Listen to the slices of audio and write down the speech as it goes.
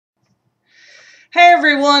Hey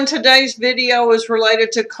everyone, today's video is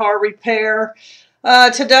related to car repair.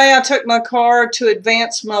 Today I took my car to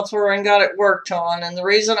Advanced Muffler and got it worked on, and the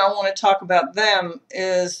reason I want to talk about them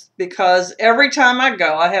is because every time I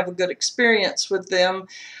go I have a good experience with them.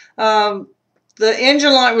 The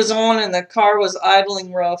engine light was on and the car was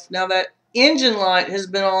idling rough. Now that engine light has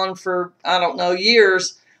been on for, I don't know,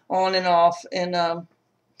 years on and off, and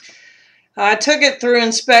I took it through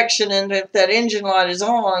inspection, and if that engine light is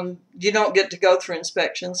on, you don't get to go through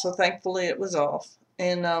inspection, so thankfully it was off.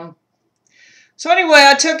 And so anyway,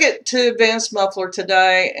 I took it to Advanced Muffler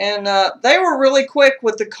today, and they were really quick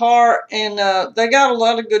with the car, and they got a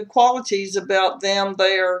lot of good qualities about them.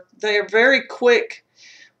 They are very quick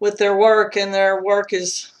with their work, and their work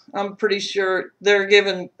is, I'm pretty sure, they're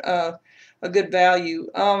given a good value.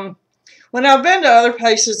 When I've been to other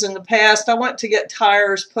places in the past, I went to get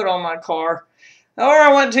tires put on my car, or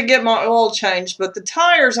I went to get my oil changed. But the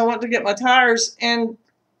tires, I went to get my tires, and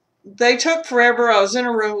they took forever. I was in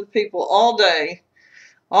a room with people all day.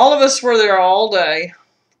 All of us were there all day.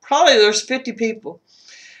 Probably there's 50 people.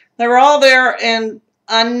 They were all there, and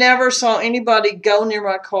I never saw anybody go near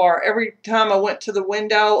my car. Every time I went to the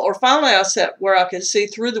window, or finally I sat where I could see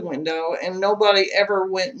through the window, and nobody ever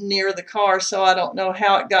went near the car, so I don't know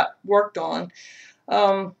how it got worked on.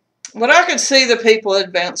 But I could see the people at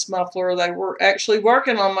Advanced Muffler. They were actually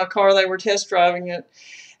working on my car. They were test driving it.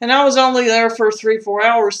 And I was only there for 3-4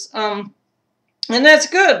 hours. And that's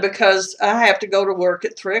good because I have to go to work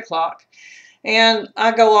at 3 o'clock. And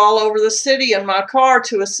I go all over the city in my car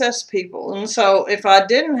to assess people. And so if I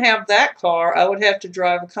didn't have that car, I would have to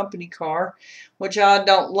drive a company car, which I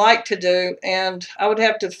don't like to do. And I would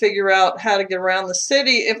have to figure out how to get around the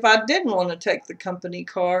city if I didn't want to take the company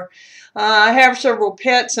car. I have several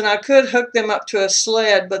pets, and I could hook them up to a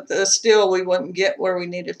sled, but still we wouldn't get where we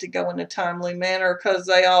needed to go in a timely manner because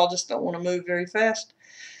they all just don't want to move very fast.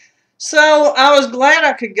 So I was glad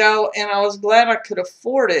I could go, and I was glad I could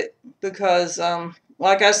afford it because,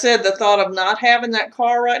 like I said, the thought of not having that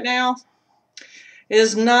car right now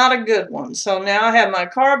is not a good one. So now I have my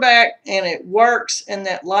car back, and it works, and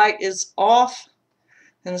that light is off.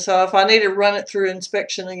 And so if I need to run it through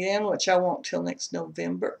inspection again, which I won't till next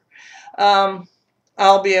November,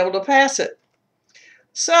 I'll be able to pass it.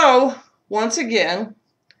 So, once again,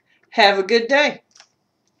 have a good day.